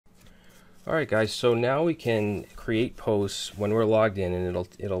Alright guys, so now we can create posts when we're logged in, and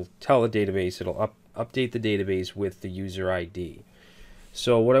it'll tell the database, it'll update the database with the user ID.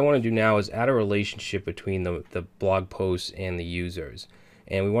 So what I want to do now is add a relationship between the blog posts and the users.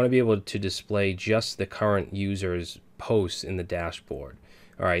 And we want to be able to display just the current users' posts in the dashboard.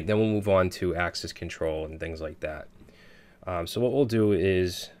 Alright, then we'll move on to access control and things like that. So what we'll do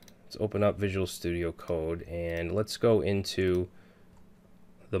is, let's open up Visual Studio Code and let's go into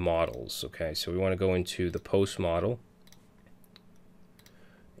the models. Okay, so we want to go into the post model,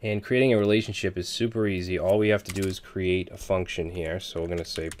 and creating a relationship is super easy. All we have to do is create a function here. So we're going to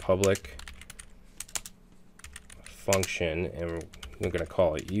say public function, and we're going to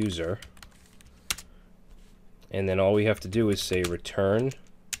call it user, and then all we have to do is say return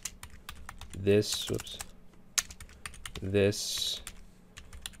this this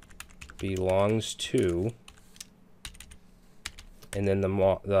belongs to, and then the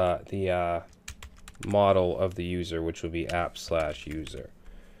model of the user, which will be app/user.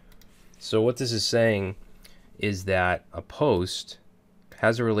 So what this is saying is that a post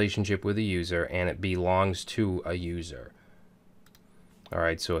has a relationship with a user and it belongs to a user.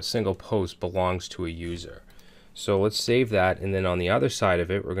 Alright, so a single post belongs to a user. So let's save that, and then on the other side of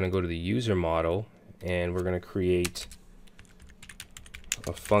it, we're going to go to the user model and we're going to create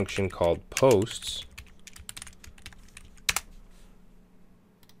a function called posts.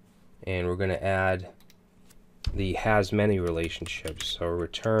 And we're going to add the has many relationships. So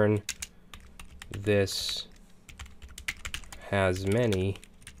return this has many,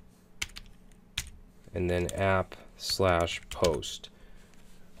 and then app/post.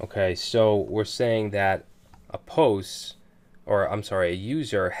 Okay, so we're saying that a post, or I'm sorry, a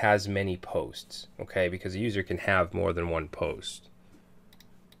user has many posts. Okay, because a user can have more than one post.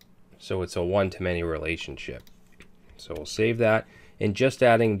 So it's a one-to-many relationship. So we'll save that. And just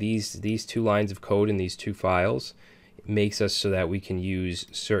adding these two lines of code in these two files makes us so that we can use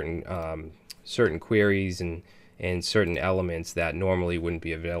certain queries and certain elements that normally wouldn't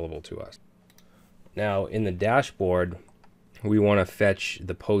be available to us. Now in the dashboard, we want to fetch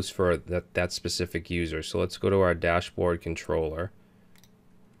the post for that specific user. So let's go to our dashboard controller,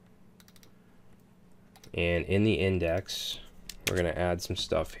 and in the index we're going to add some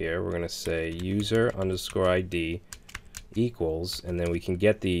stuff here. We're going to say user_ID equals, and then we can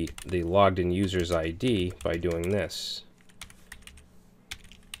get the logged in user's ID by doing this.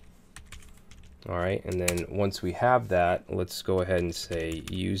 Alright, and then once we have that, let's go ahead and say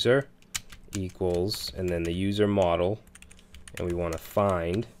user equals, and then the user model, and we want to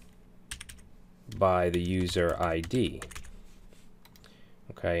find by the user ID.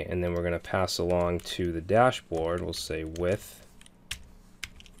 Okay, and then we're going to pass along to the dashboard, we'll say with,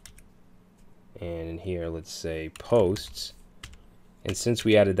 and in here let's say posts, and since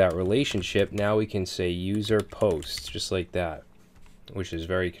we added that relationship, now we can say user posts just like that, which is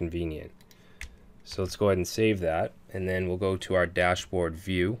very convenient. So let's go ahead and save that, and then we'll go to our dashboard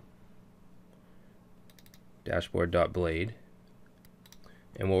view, dashboard.blade,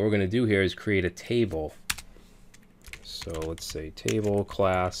 and what we're going to do here is create a table. So let's say table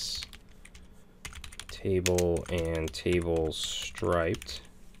class, table, and table striped.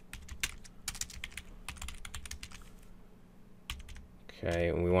 Okay,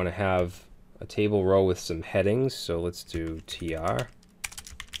 and we want to have a table row with some headings, so let's do tr,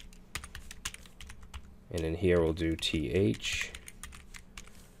 and in here we'll do th.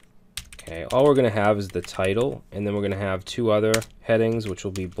 Okay, all we're going to have is the title, and then we're going to have two other headings which will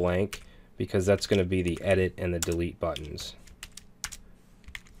be blank, because that's going to be the edit and the delete buttons.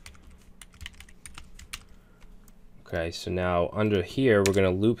 Okay, so now under here we're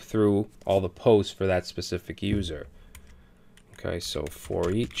going to loop through all the posts for that specific user. Okay, so for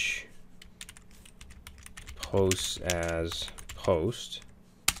each posts as post.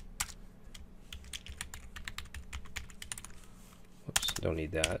 Oops, don't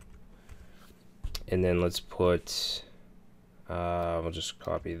need that. And then let's put, we'll just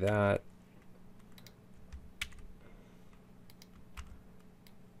copy that.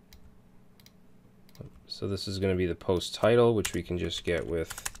 So this is going to be the post title, which we can just get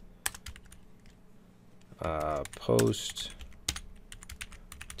with post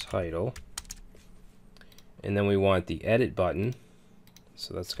title, and then we want the edit button,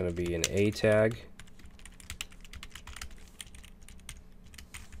 so that's going to be an A tag,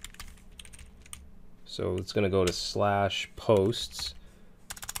 so it's going to go to /posts/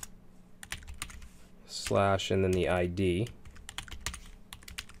 and then the ID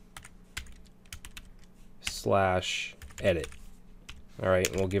 /edit. Alright,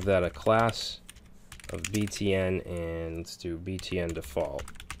 and we'll give that a class of btn, and let's do btn default.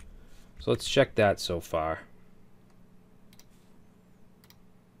 So let's check that so far.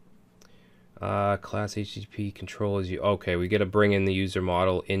 Class HTTP controllers. Okay, we got to bring in the user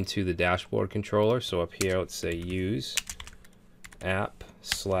model into the dashboard controller. So up here, let's say use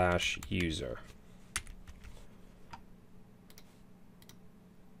app/user.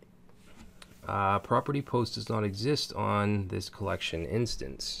 Property post does not exist on this collection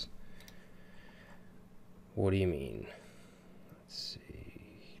instance. What do you mean? Let's see.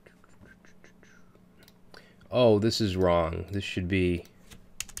 Oh, this is wrong. This should be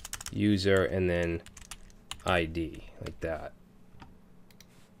user and then ID, like that.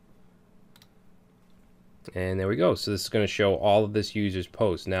 And there we go. So this is going to show all of this user's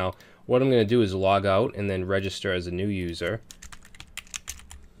posts. Now, what I'm going to do is log out and then register as a new user.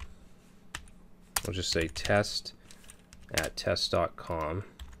 I'll just say test@test.com.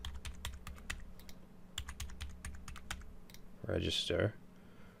 Register.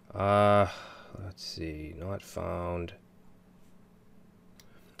 Let's see, not found.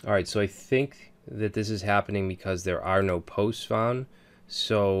 All right, so I think that this is happening because there are no posts found.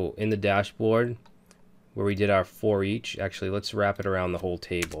 So in the dashboard where we did our for each, actually let's wrap it around the whole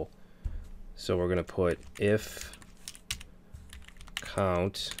table. So we're going to put if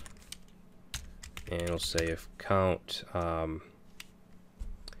count, and we'll say if count,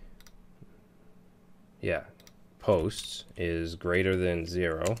 posts is greater than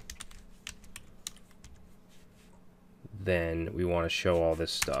 0, then we want to show all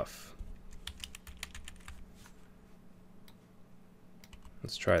this stuff.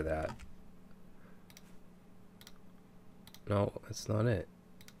 Let's try that. No, that's not it.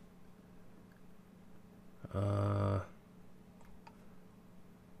 Oh,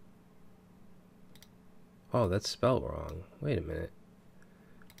 that's spelled wrong. Wait a minute.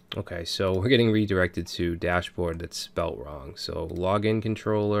 Okay, so we're getting redirected to dashboard that's spelled wrong. So login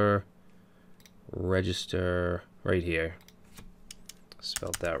controller, register, right here.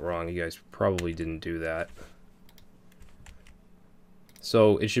 Spelled that wrong. You guys probably didn't do that.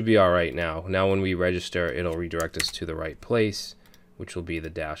 So it should be all right now. Now when we register, it'll redirect us to the right place, which will be the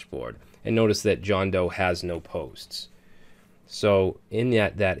dashboard. And notice that John Doe has no posts. So in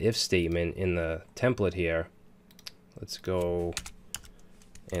that if statement in the template here, let's go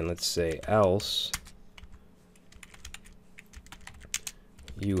and let's say else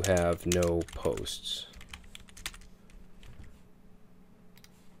you have no posts.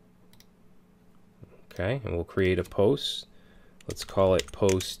 Okay, and we'll create a post. Let's call it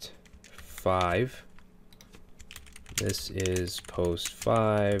post 5. This is post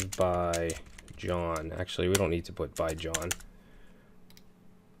 5 by John. Actually, we don't need to put by John.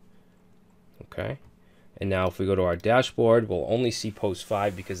 Okay. And now if we go to our dashboard, we'll only see post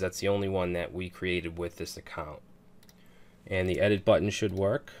 5 because that's the only one that we created with this account. And the edit button should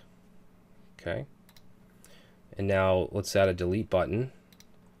work. Okay. And now let's add a delete button.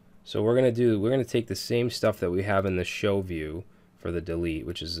 So we're going to take the same stuff that we have in the show view for the delete,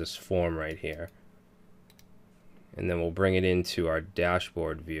 which is this form right here. And then we'll bring it into our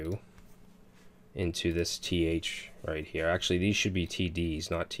dashboard view, into this TH right here. Actually, these should be TDs,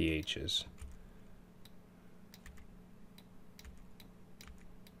 not THs.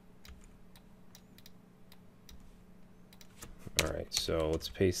 Alright, so let's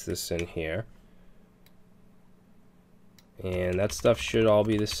paste this in here. And that stuff should all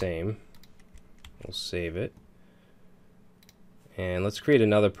be the same. We'll save it. And let's create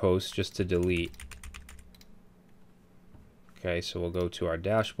another post just to delete. Okay, so we'll go to our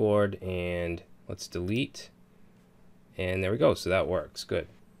dashboard and let's delete. And there we go, so that works, good.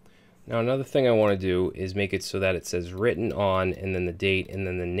 Now another thing I want to do is make it so that it says written on and then the date and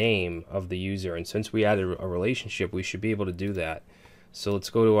then the name of the user. And since we added a relationship, we should be able to do that. So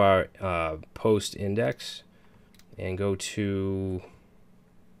let's go to our post index and go to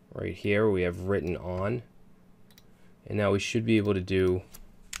right here where we have written on. And now we should be able to do,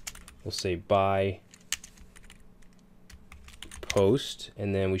 we'll say by post,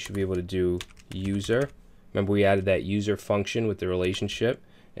 and then we should be able to do user. Remember we added that user function with the relationship,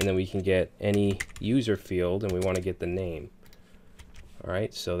 and then we can get any user field and we want to get the name.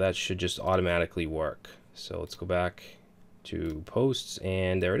 Alright, so that should just automatically work. So let's go back to posts,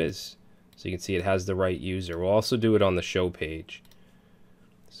 and there it is. So you can see it has the right user. We'll also do it on the show page.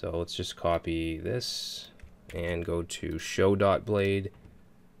 So let's just copy this and go to show.blade,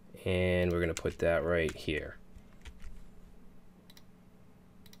 and we're going to put that right here.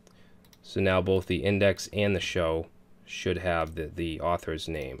 So now both the index and the show should have the author's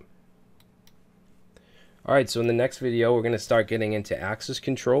name. All right, so in the next video, we're going to start getting into access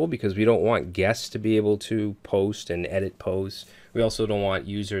control because we don't want guests to be able to post and edit posts. We also don't want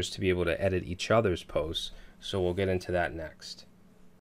users to be able to edit each other's posts. So we'll get into that next.